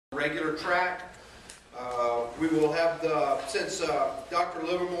regular track. We will have since Dr.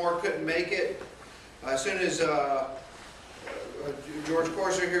 Livermore couldn't make it, as soon as George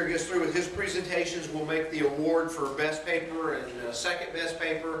Corser here gets through with his presentations, we'll make the award for best paper and second best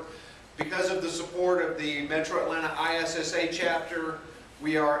paper. Because of the support of the Metro Atlanta ISSA chapter,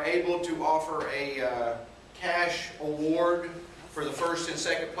 we are able to offer a cash award for the first and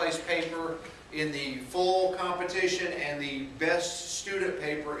second place paper in the full competition and the best student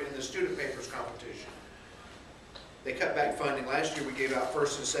paper in the student papers competition. They cut back funding. Last year we gave out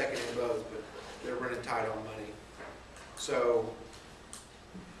first and second in both, but they're running tight on money. So,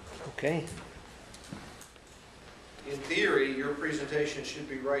 okay. In theory, your presentation should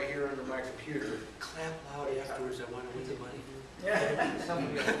be right here under my computer. Clap loud afterwards. I want to win the money.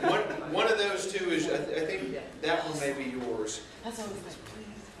 One of those two is, I think that one may be yours.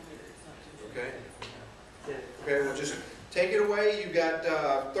 Okay. Okay, well just take it away. You've got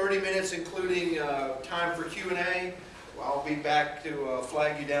 30 minutes including time for Q&A. I'll be back to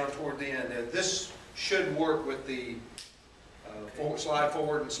flag you down toward the end. This should work with the slide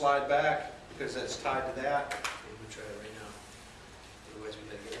forward and slide back because that's tied to that. We'll try it right now. Otherwise we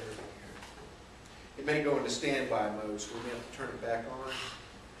might get everything here. It may go into standby mode, so we may have to turn it back on.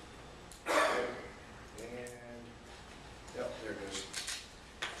 And, yep, there it goes.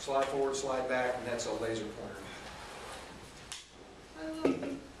 Slide forward, slide back, and that's a laser pointer.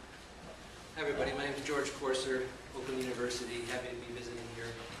 Hi everybody, my name is George Corser, Oakland University. Happy to be visiting here.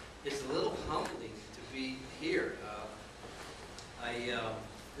 It's a little humbling to be here.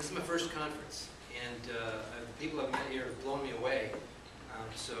 This is my first conference, and the people I've met here have blown me away.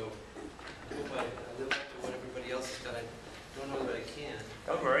 So I hope I live up to what everybody else has done. I don't know that I can.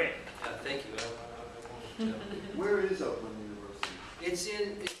 Oh, great. Thank you. I won't. Where is Oakland University? It's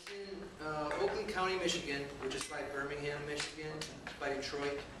in Oakland County, Michigan, which is by Birmingham, Michigan, by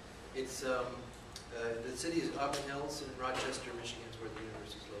Detroit. It's the city is Auburn Hills, and Rochester, Michigan is where the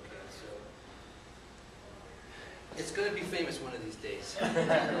university is located. So it's going to be famous one of these days.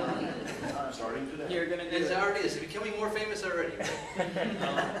 Starting today. You're going to do It it. already is. It's becoming more famous already.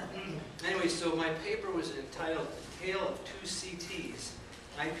 Right? Anyway, so my paper was entitled "The Tale of Two CTs: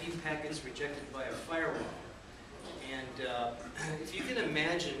 IP Packets Rejected by a Firewall." And if you can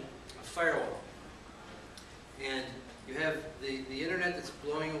imagine a firewall, and you have the internet that's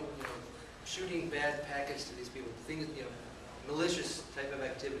blowing, shooting bad packets to these people, things, malicious type of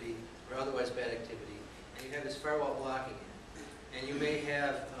activity or otherwise bad activity, and you have this firewall blocking it, and you may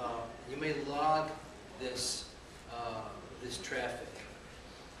have, you may log this this traffic.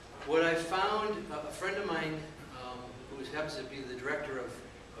 What I found, a friend of mine who happens to be the director of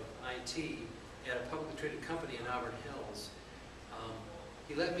IT at a publicly traded company in Auburn Hills,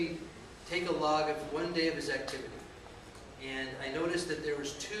 he let me take a log of one day of his activity. And I noticed that there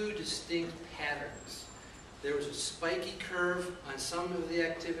was two distinct patterns. There was a spiky curve on some of the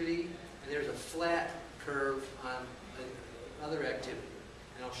activity, and there's a flat curve on another activity.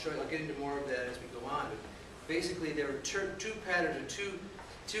 And I'll get into more of that as we go on. But basically, there were two patterns, or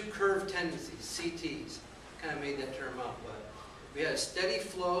two curve tendencies, CTs. Kind of made that term up, but we had a steady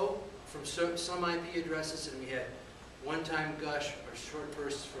flow from some IP addresses, and we had one-time gush or short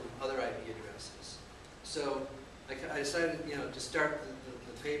bursts from other IP addresses. So I decided, to start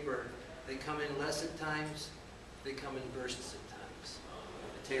the paper. They come in less at times, they come in bursts at times.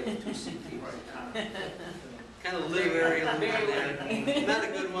 A tale of two CTs. Kind of literary, not a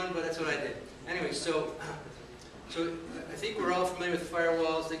good one, but that's what I did. Anyway, so I think we're all familiar with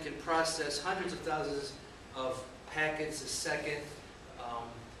firewalls. They can process hundreds of thousands of packets a second.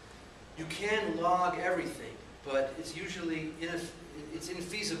 You can log everything, but it's usually it's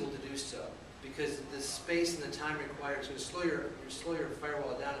infeasible to do so because the space and the time required. So slow your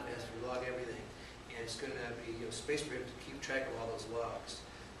firewall down if it has to log everything, and it's going to be space for him to keep track of all those logs.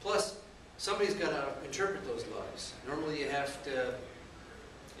 Plus, somebody's got to interpret those logs. Normally, you have to,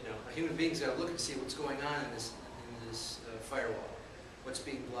 a human being's got to look and see what's going on in this firewall, what's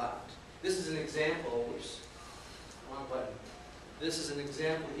being blocked. This is an example. Oops, wrong button. This is an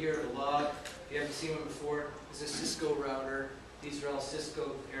example here of a log. If you haven't seen one before, this is a Cisco router. These are all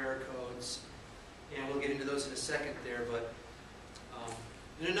Cisco error codes. And we'll get into those in a second there. But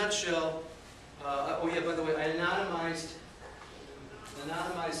in a nutshell, oh yeah, by the way, I anonymized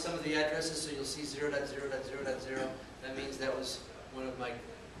some of the addresses, so you'll see 0.0.0.0. That means that was one of my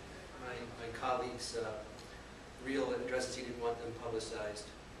colleagues' real addresses. He didn't want them publicized.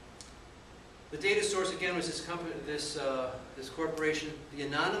 The data source again was this company, this corporation. The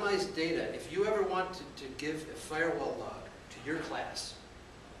anonymized data. If you ever want to give a firewall log to your class,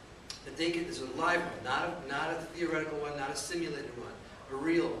 that they get is a live one, not a theoretical one, not a simulated one, a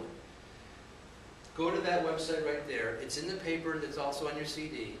real one. go to that website right there. It's in the paper that's also on your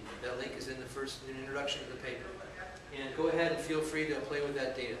CD. That link is in the first introduction to the paper. And go ahead and feel free to play with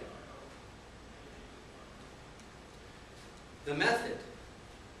that data. The method,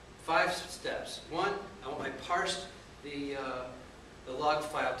 5 steps. 1, I parsed the log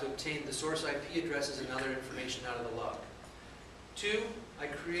file to obtain the source IP addresses and other information out of the log. 2, I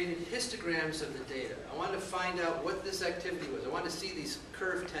created histograms of the data. I wanted to find out what this activity was. I wanted to see these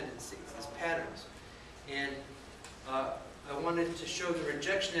curve tendencies, these patterns. And I wanted to show the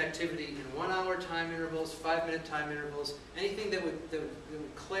rejection activity in 1-hour time intervals, 5-minute time intervals, anything that would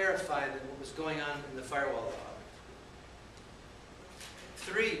clarify what was going on in the firewall log.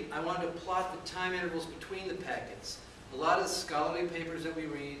 3, I wanted to plot the time intervals between the packets. A lot of scholarly papers that we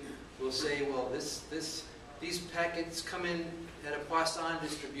read will say, well, these packets come in at a Poisson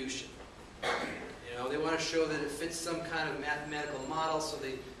distribution. You know, they want to show that it fits some kind of mathematical model, so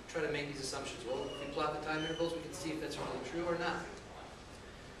they try to make these assumptions. Well, if we plot the time intervals, we can see if that's really true or not.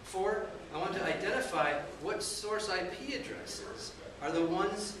 4, I want to identify what source IP addresses are the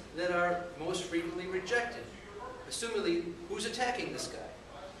ones that are most frequently rejected. Assumedly, who's attacking this guy?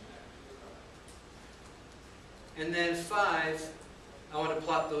 And then 5, I want to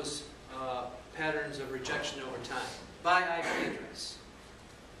plot those patterns of rejection over time by IP address.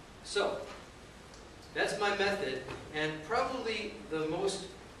 So, that's my method, and probably the most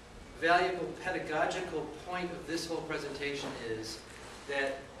valuable pedagogical point of this whole presentation is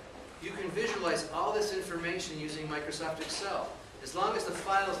that you can visualize all this information using Microsoft Excel. As long as the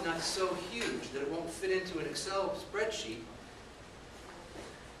file is not so huge that it won't fit into an Excel spreadsheet,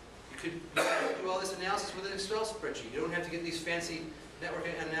 you could do all this analysis with an Excel spreadsheet. You don't have to get these fancy network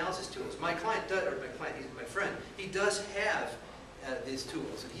analysis tools. My client does, or he's my friend, he does have these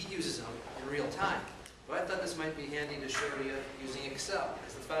tools, and he uses them in real time. But I thought this might be handy to show you using Excel,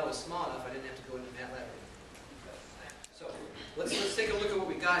 because the file was small enough I didn't have to go into MATLAB. So let's take a look at what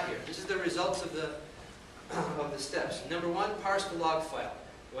we got here. This is the results of the steps. Number 1, parse the log file.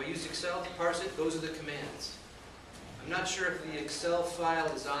 Do I use Excel to parse it? Those are the commands. I'm not sure if the Excel file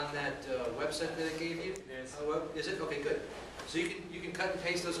is on that website that I gave you. Yes. Is it? Okay, good. So you can cut and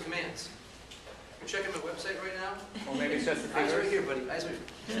paste those commands. You're checking my website right now? Or maybe it's just the Eyes right figures. here, buddy. Eyes right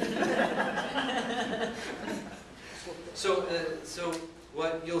here. So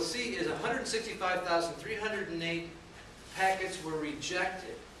what you'll see is 165,308 packets were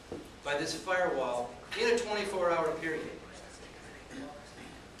rejected by this firewall in a 24-hour period.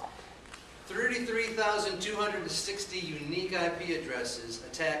 33,260 unique IP addresses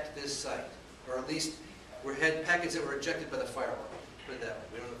attacked this site, or at least had packets that were rejected by the firewall. Put it that way.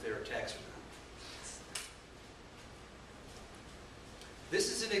 We don't know if they were attacks or not. This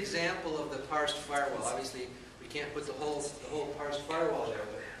is an example of the parsed firewall. Obviously, we can't put the whole parsed firewall there,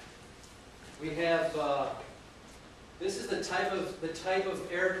 but we have. This is the type of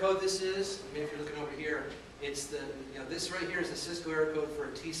error code this is. I mean, if you're looking over here, it's this right here is the Cisco error code for a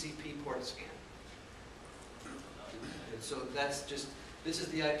TCP port scan. And so this is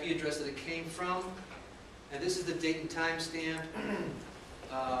the IP address that it came from, and this is the date and time stamp in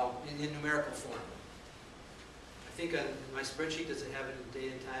numerical form. I think on my spreadsheet, does it have it in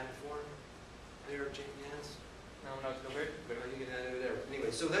date and time form? There, Jans? No, not over it. But you can add it there.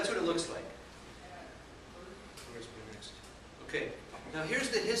 Anyway, so that's what it looks like. Where's my next? Okay, now here's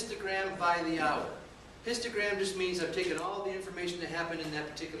the histogram by the hour. Histogram just means I've taken all the information that happened in that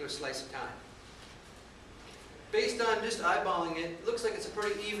particular slice of time. Based on just eyeballing it, it looks like it's a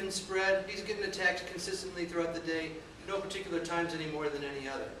pretty even spread. He's getting attacked consistently throughout the day, no particular times any more than any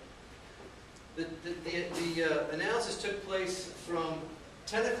other. The analysis took place from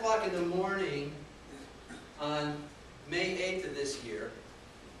 10 o'clock in the morning on May 8th of this year,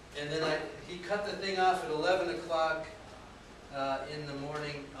 and then he cut the thing off at 11 o'clock in the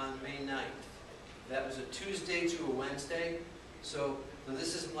morning on May 9th. That was a Tuesday to a Wednesday, so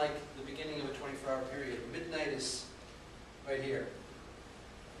this isn't like the beginning of a 24-hour period. Midnight is right here.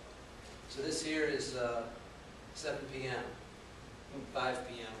 So this here is 7 p.m., 5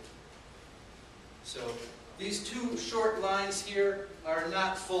 p.m. So these two short lines here are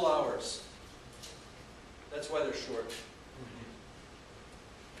not full hours. That's why they're short.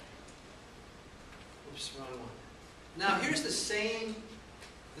 Oops, wrong one. Now here's the same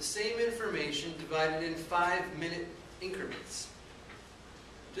information divided in 5-minute increments.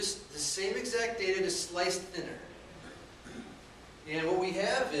 Just the same exact data, just sliced thinner. And what we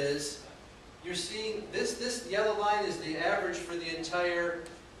have is, you're seeing this yellow line is the average for the entire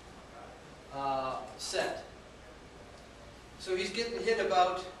set. So he's getting hit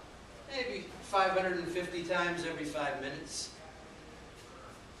about maybe 550 times every 5 minutes.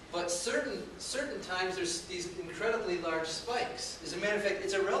 But But certain times there's these incredibly large spikes. As a matter of fact,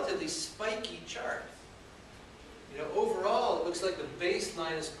 it's a relatively spiky chart. You know, overall, it looks like the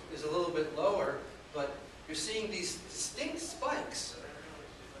baseline is a little bit lower, but you're seeing these distinct spikes.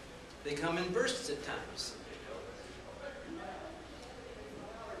 They come in bursts at times.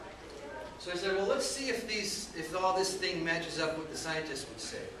 So I said, well, let's see if all this thing matches up what the scientists would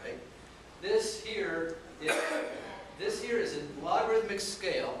say, right? This here is a logarithmic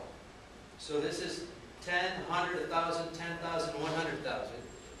scale. So this is 10, 100, 1,000, 10,000, 100,000.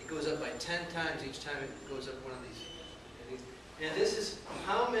 It goes up by 10 times each time it goes up one of these. And this is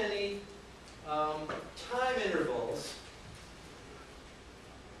how many time intervals.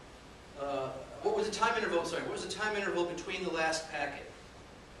 What was the time interval? Sorry, what was the time interval between the last packet?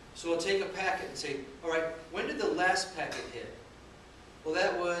 So I'll take a packet and say, all right, when did the last packet hit? Well,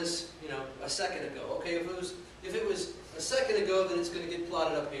 that was, you know, a second ago. Okay, if it was a second ago, then it's going to get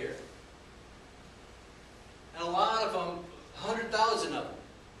plotted up here. And a lot of them, 100,000 of them,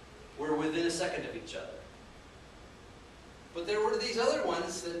 were within a second of each other. But there were these other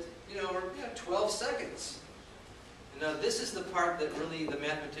ones that, you know, were 12 seconds. And now this is the part that really the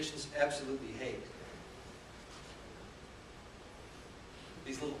mathematicians absolutely hate.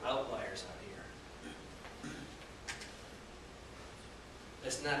 These little outliers on here.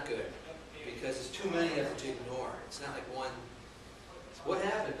 That's not good, because there's too many of them to ignore. It's not like one. So what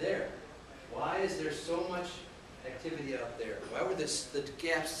happened there? Why is there so much activity out there? Why were the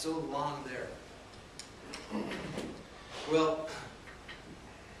gaps so long there? Well,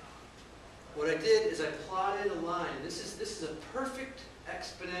 what I did is I plotted a line. This is a perfect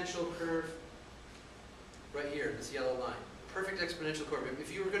exponential curve right here, this yellow line. Perfect exponential curve.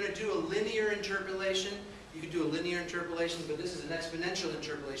 If you were going to do a linear interpolation, you could do a linear interpolation, but this is an exponential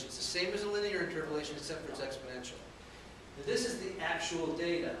interpolation. It's the same as a linear interpolation, except for it's exponential. Now, this is the actual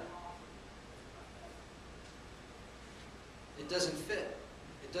data. It doesn't fit.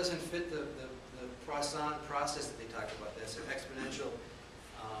 It doesn't fit the Poisson process that they talk about. That's an exponential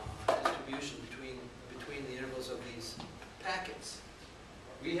distribution between the intervals of these packets.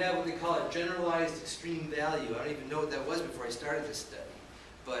 We have what they call a generalized extreme value. I don't even know what that was before I started this study.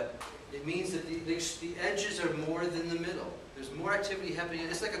 But it means that the edges are more than the middle. There's more activity happening.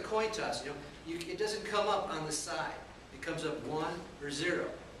 It's like a coin toss. You know, it doesn't come up on the side. It comes up 1 or 0.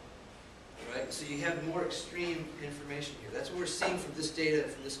 Right? So you have more extreme information here. That's what we're seeing from this data,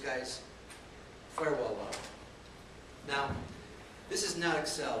 from this guy's firewall log. Now, this is not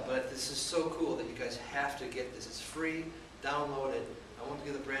Excel, but this is so cool that you guys have to get this. It's free. Download it. I won't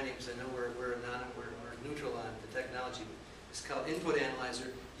give the brand name because I know we're neutral on the technology. It's called Input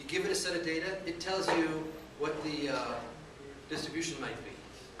Analyzer. You give it a set of data, it tells you what the distribution might be.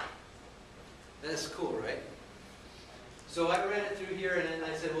 That's cool, right? So I ran it through here, and then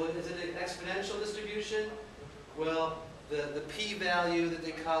I said, well, is it an exponential distribution? Well, the p-value that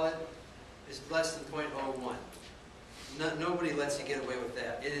they call it is less than 0.01. Nobody lets you get away with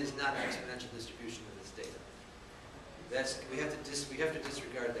that. It is not an exponential distribution of this data. We have to disregard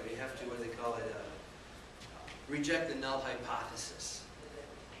that. We have to, what do they call it, reject the null hypothesis.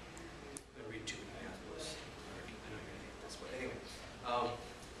 I'm going to read too many math. I know you're going to hate this, but anyway.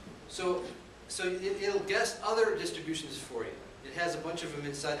 So it'll guess other distributions for you. It has a bunch of them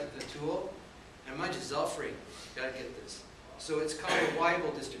inside the tool, and mind you, it's all free. You got to get this. So it's called a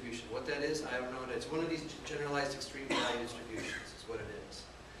Weibull distribution. What that is, I don't know. It's one of these generalized extreme value distributions. Is what it is.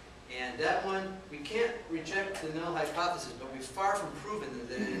 And that one, we can't reject the null hypothesis, but we've far from proven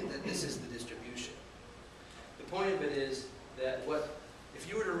that this is the distribution. The point of it is that if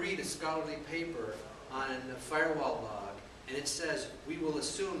you were to read a scholarly paper on a firewall log, and it says, we will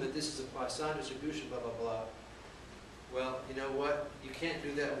assume that this is a Poisson distribution, blah, blah, blah. Well, you know what? You can't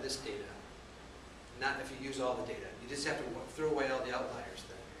do that with this data. Not if you use all the data. You just have to throw away all the outliers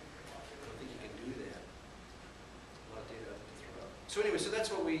then. I don't think you can do that. A lot of data to throw out. So anyway, so that's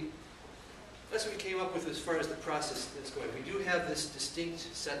what we came up with as far as the process that's going. We do have this distinct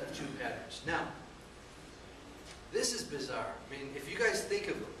set of 2 patterns. Now, this is bizarre. I mean, if you guys think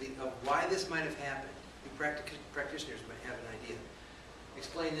of why this might have happened, you practitioners might have an idea.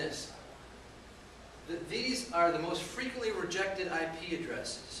 Explain this. These are the most frequently rejected IP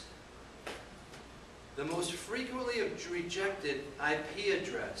addresses. The most frequently rejected IP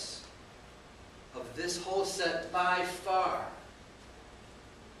address of this whole set by far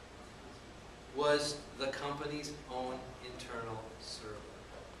was the company's own internal server.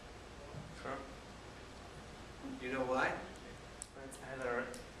 Sure. You know why? It's either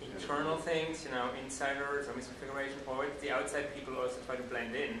internal things, you know, insiders or misconfiguration, or if the outside people also try to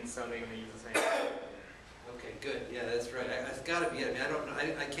blend in, so they're going to use the same. Okay. good. Yeah, that's right. It's got to be it. I mean, I don't know.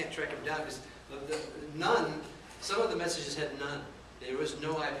 I can't track them down because none. Some of the messages had none. There was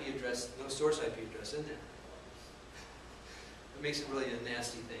no IP address, no source IP address in there. It makes it really a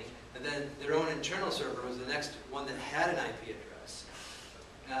nasty thing. And then their own internal server was the next one that had an IP address.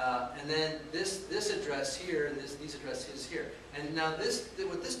 And then this address here and these addresses here. And now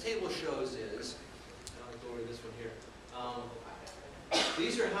what this table shows is, I'll go over this one here.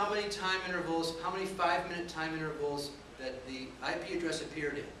 These are how many time intervals, how many 5-minute time intervals that the IP address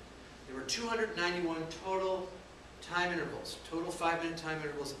appeared in. There were 291 total time intervals, total 5-minute time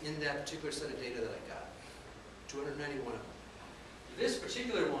intervals in that particular set of data that I got. 291 of them. This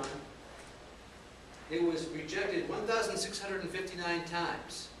particular one, it was rejected 1,659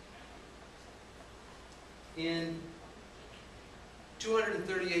 times in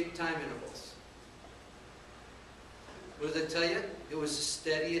 238 time intervals. What does that tell you? It was a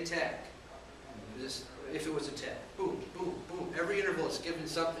steady attack. If it was attacked, boom, boom, boom. Every interval is giving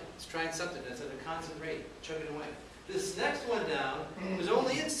something. It's trying something. It's at a constant rate, chugging away. This next one down was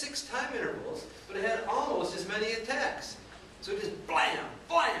only in 6 time intervals, but it had almost as many attacks. So it just blam,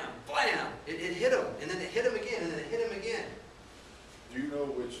 blam, blam. It hit him, and then it hit him again, and then it hit him again. Do you know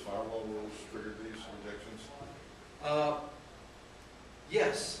which firewall rules triggered these rejections?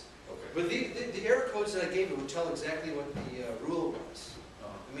 Yes. Okay. But the error codes that I gave you would tell exactly what the rule was.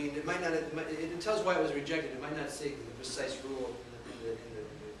 I mean, it might not. It tells why it was rejected. It might not say the precise rule in the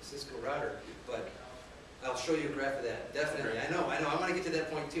Cisco router, but I'll show you a graph of that. Definitely. I know. I want to get to that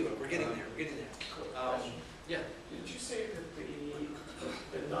point too. We're getting there. We're getting there. Yeah. Did you say that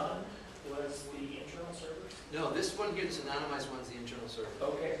the none was the internal servers? No, this one here, this anonymized one's the internal server.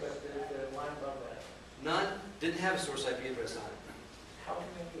 Okay, but the line above that. None didn't have a source IP address on it. How can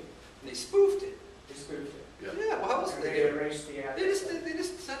they do? They spoofed it. They spoofed it. Yeah. Well, how else did They they do it? erased the address. They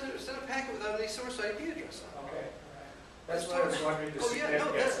just sent a packet without any source IP address on it. Okay. That's what I was wondering, the Oh yeah, no.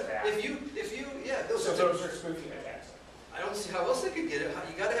 significance of that. If you yeah. So those are spoofing attacks. I don't see how else they could get it.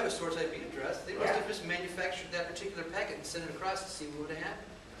 You got to have a source IP address. They must Yeah. have just manufactured that particular packet and sent it across to see what would have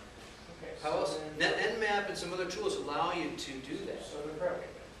happened. Okay. How else? Nmap and some other tools allow you to do that. So they're broken.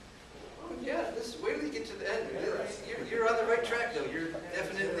 Oh yeah, wait till you get to the end. You're on the right track though. You're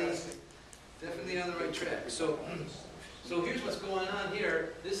definitely on the right track. So here's what's going on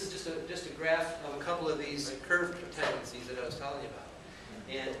here. This is just a graph of a couple of these curved tendencies that I was telling you about.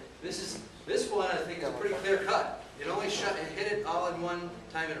 And this one I think is pretty clear cut. It only hit it all in one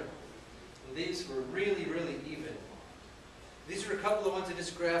time interval. And these were really, really even. These are a couple of ones I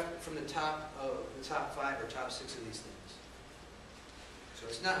just graphed from the top 5 or top 6 of these things. So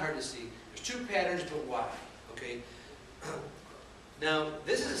it's not hard to see. There's 2 patterns, but why? Okay. Now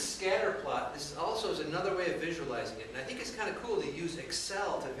this is a scatter plot. This is also another way of visualizing it, and I think it's kind of cool to use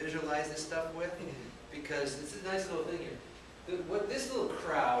Excel to visualize this stuff with, because it's a nice little thing here. What this little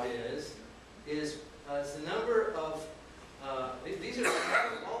crowd is it's the number of, these are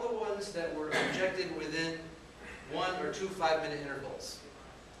all the ones that were rejected within 1 or 2 5-minute intervals.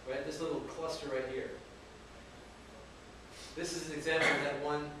 Right? This little cluster right here. This is an example of that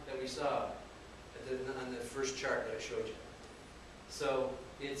one that we saw on the first chart that I showed you. So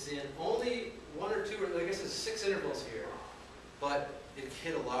it's in only 1 or 2, or I guess it's 6 intervals here, but it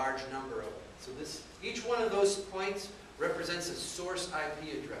hit a large number of them. So each one of those points represents a source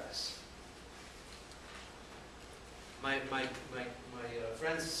IP address. My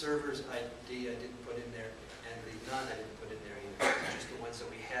friend's server's ID I didn't put in there, and the none I didn't put in there either. Just the ones that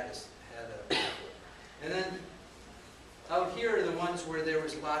we had and then out here are the ones where there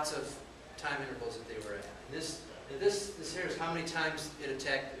was lots of time intervals that they were at. And this here is how many times it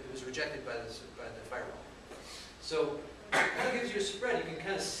was rejected by the firewall. So it kind of gives you a spread. You can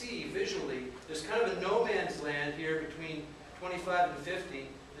kind of see visually. There's kind of a no man's land here between 25 and 50.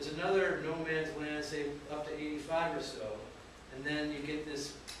 There's another no man's land, say up to 85 or so, and then you get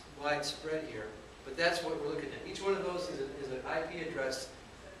this wide spread here. But that's what we're looking at. Each one of those is an IP address.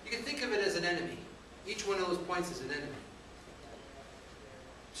 You can think of it as an enemy. Each one of those points is an enemy.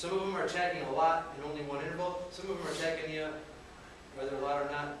 Some of them are attacking a lot in only one interval. Some of them are attacking you, whether a lot or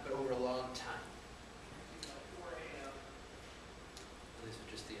not, but over a long time. These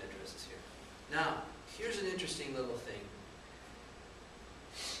are just the addresses here. Now, here's an interesting little thing.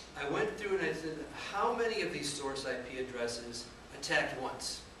 I went through and I said, how many of these source IP addresses attacked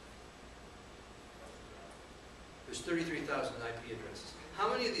once? There's 33,000 IP addresses. How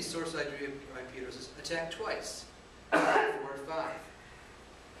many of these source IP addresses attacked twice? 4 or 5.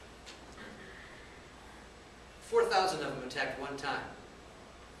 4,000 of them attacked one time,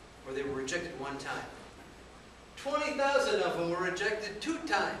 or they were rejected one time. 20,000 of them were rejected 2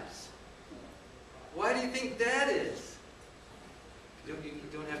 times. Why do you think that is? You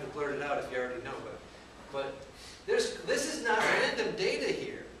don't have to blurt it out if you already know, but this is not random data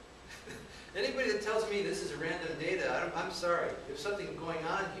here. Anybody that tells me this is random data, I'm sorry. There's something going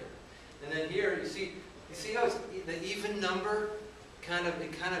on here. And then here, you see how it's the even number it kind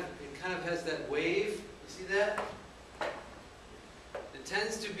of has that wave. You see that? It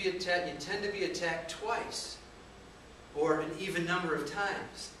tends to be attacked. You tend to be attacked twice, or an even number of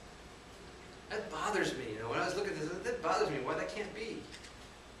times. That bothers me. When I was looking at this, that bothers me. Why that can't be?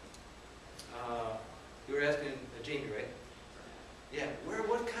 You were asking Jamie, right? Yeah.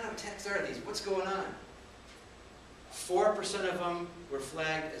 What kind of attacks are these? What's going on? 4% of them were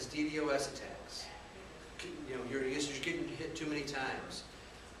flagged as DDoS attacks. You're getting hit too many times.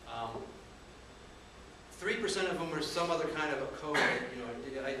 3% of them were some other kind of a code.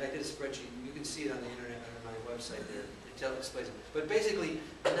 I did a spreadsheet. You can see it on the internet on my website there. It explains it. But basically,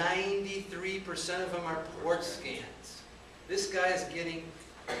 93% of them are port scans. This guy's getting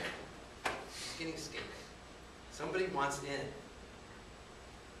scanned. Somebody wants in.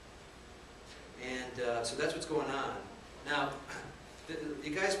 And so that's what's going on. Now,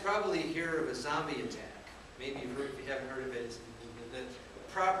 you guys probably hear of a zombie attack. Maybe if you haven't heard of it, it's the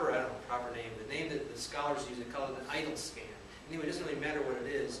proper, I don't know, proper name. The name that the scholars use, they call it an idle scan. Anyway, it doesn't really matter what it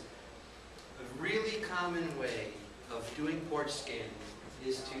is. A really common way of doing port scanning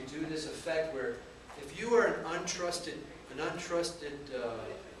is to do this effect where if you are an untrusted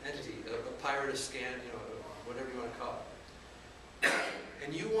entity, a pirate of scan, whatever you want to call it,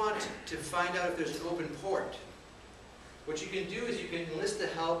 and you want to find out if there's an open port, what you can do is you can enlist the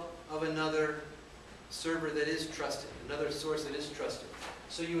help of another server that is trusted, another source that is trusted.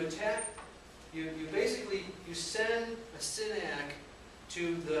 So you attack, you send a SYNAC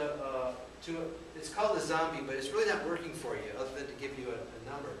to it's called a zombie, but it's really not working for you other than to give you a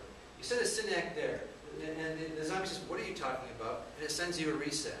number. You send a SYNAC there, and the zombie says, what are you talking about? And it sends you a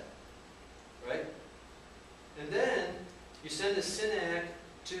reset, right? And then you send a SYNAC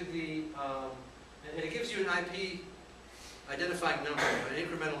to the, and it gives you an IP identifying number, an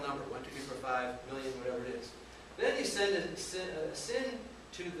incremental number, 1, 2, 3, 4, 5 million, whatever it is. Then you send a SYN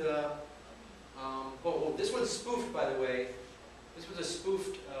to the, this one's spoofed, by the way. This was a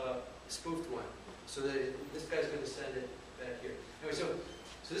spoofed one. So this guy's going to send it back here. Anyway,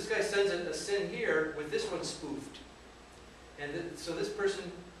 so this guy sends a SYN here with this one spoofed. And so this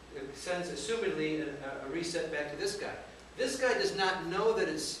person sends, assumedly, a reset back to this guy. This guy does not know that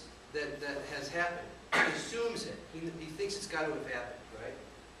that has happened. He assumes it. He thinks it's got to have happened, right?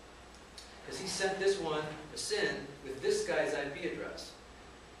 Because he sent this one, a SYN, with this guy's IP address.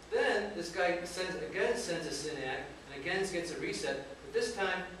 Then this guy sends a SYNAC, and again gets a reset. But this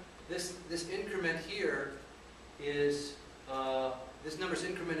time, this increment here is, this number's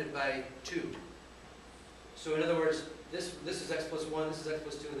incremented by 2. So in other words, this is x plus 1, this is x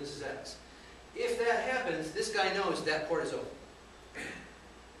plus 2, and this is x. If that happens, this guy knows that port is open.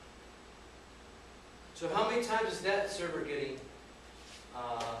 So how many times is that server getting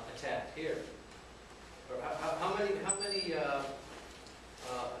attacked here? Or how many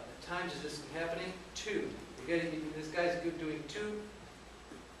times is this happening? 2. This guy's doing 2.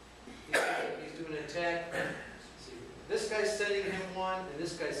 He's doing an attack. This guy's sending him 1, and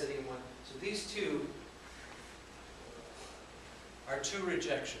this guy's sending him 1. So these two are 2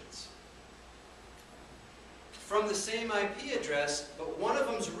 rejections from the same IP address, but one of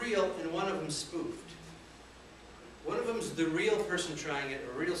them's real and one of them's spoofed. One of them's the real person trying it,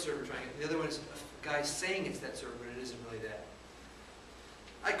 or real server trying it. The other one is a guy saying it's that server, but it isn't really that.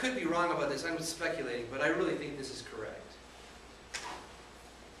 I could be wrong about this. I'm speculating, but I really think this is correct.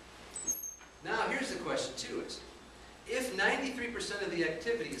 Now, here's the question, too. Is if 93% of the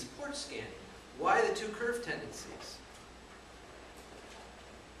activity is port scanning, why the 2 curve tendencies?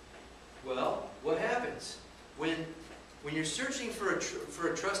 Well, what happens? When you're searching for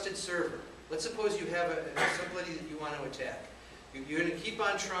a trusted server, let's suppose you have somebody that you want to attack. You're going to keep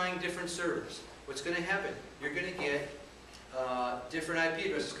on trying different servers. What's going to happen? You're going to get different IP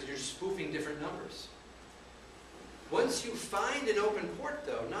addresses because you're spoofing different numbers. Once you find an open port,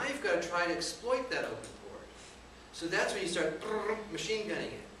 though, now you've got to try to exploit that open port. So that's when you start machine gunning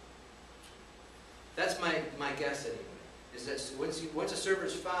it. That's my guess anyway. Is that once a server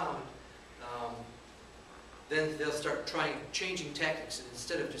is found, then they'll start changing tactics. And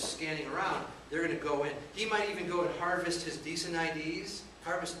instead of just scanning around, they're going to go in. He might even go and harvest his decent IDs,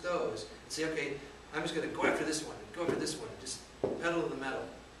 harvest those, and say, okay, I'm just going to go after this one, and go after this one, just pedal to the metal.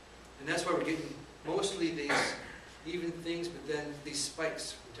 And that's why we're getting mostly these even things, but then these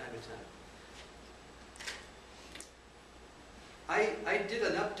spikes from time to time. I did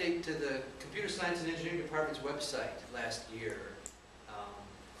an update to the Computer Science and Engineering Department's website last year.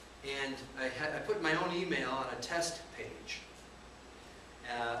 And I put my own email on a test page.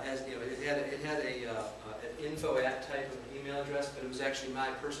 As you know, it had an info at type of email address, but it was actually my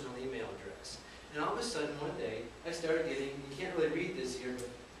personal email address. And all of a sudden, one day, I started getting, you can't really read this here, but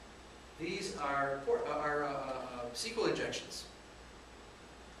these are SQL injections.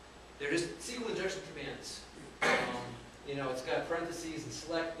 They're just SQL injection commands. You know, it's got parentheses and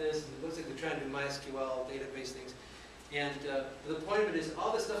select this, and it looks like they're trying to do MySQL database things. And the point of it is,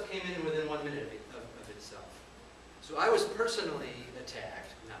 all this stuff came in within 1 minute of itself. So I was personally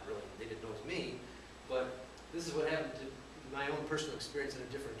attacked. Not really, they didn't know it was me, but this is what happened to my own personal experience in a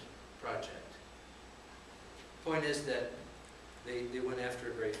different project. Point is that they went after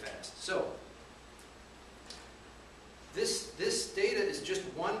it very fast. So this data is just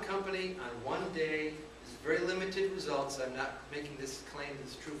one company on one day. It's very limited results. I'm not making this claim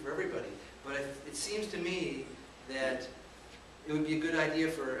that's true for everybody, but it seems to me that it would be a good idea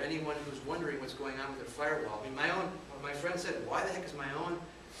for anyone who's wondering what's going on with their firewall. I mean, my friend said, "Why the heck is my own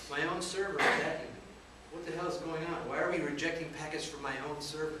server attacking me? What the hell is going on? Why are we rejecting packets from my own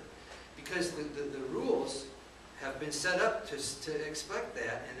server?" Because the rules have been set up to expect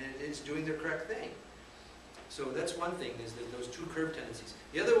that, and it's doing the correct thing. So that's one thing, is that those two curve tendencies.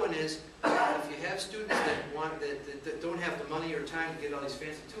 The other one is, if you have students that don't have the money or time to get all these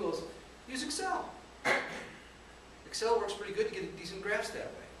fancy tools, use Excel. Excel works pretty good to get decent graphs that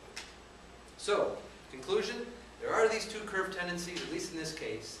way. So, conclusion, there are these two curve tendencies, at least in this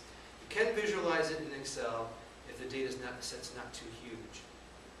case. You can visualize it in Excel if the data set's not too huge.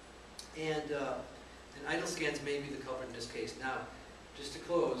 And idle scans may be the culprit in this case. Now, just to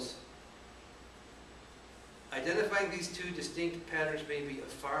close, identifying these two distinct patterns may be a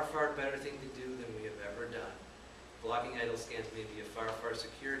far, far better thing to do than we have ever done. Blocking idle scans may be a far, far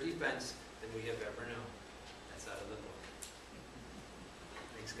secure defense than we have ever known. That's out of the book.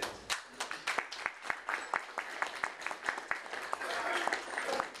 Thanks, guys.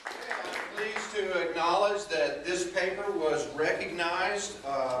 I'm pleased to acknowledge that this paper was recognized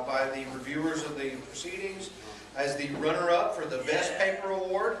by the reviewers of the proceedings as the runner-up for the Best Paper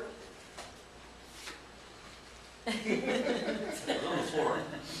Award. It's on the floor.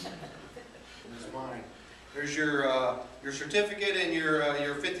 It's mine. There's your certificate and your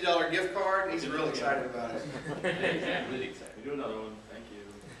 $50 gift card. He's really excited about it. Yeah, really excited. We do another one. Thank you.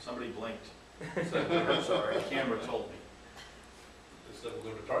 Somebody blinked. I'm sorry. The camera told me. Instead of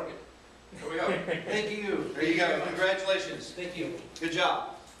going to Target. There we go. Thank you. There you go. Congratulations. Thank you. Good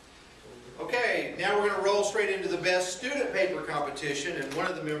job. Okay, now we're going to roll straight into the Best Student Paper Competition, and one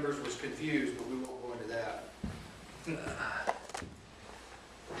of the members was confused, but we won't go into that.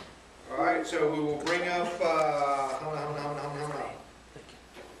 All right, so we will bring up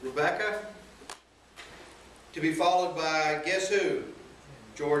Rebecca, to be followed by, guess who?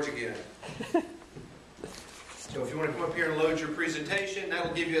 George again. So if you want to come up here and load your presentation, that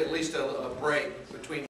will give you at least a break between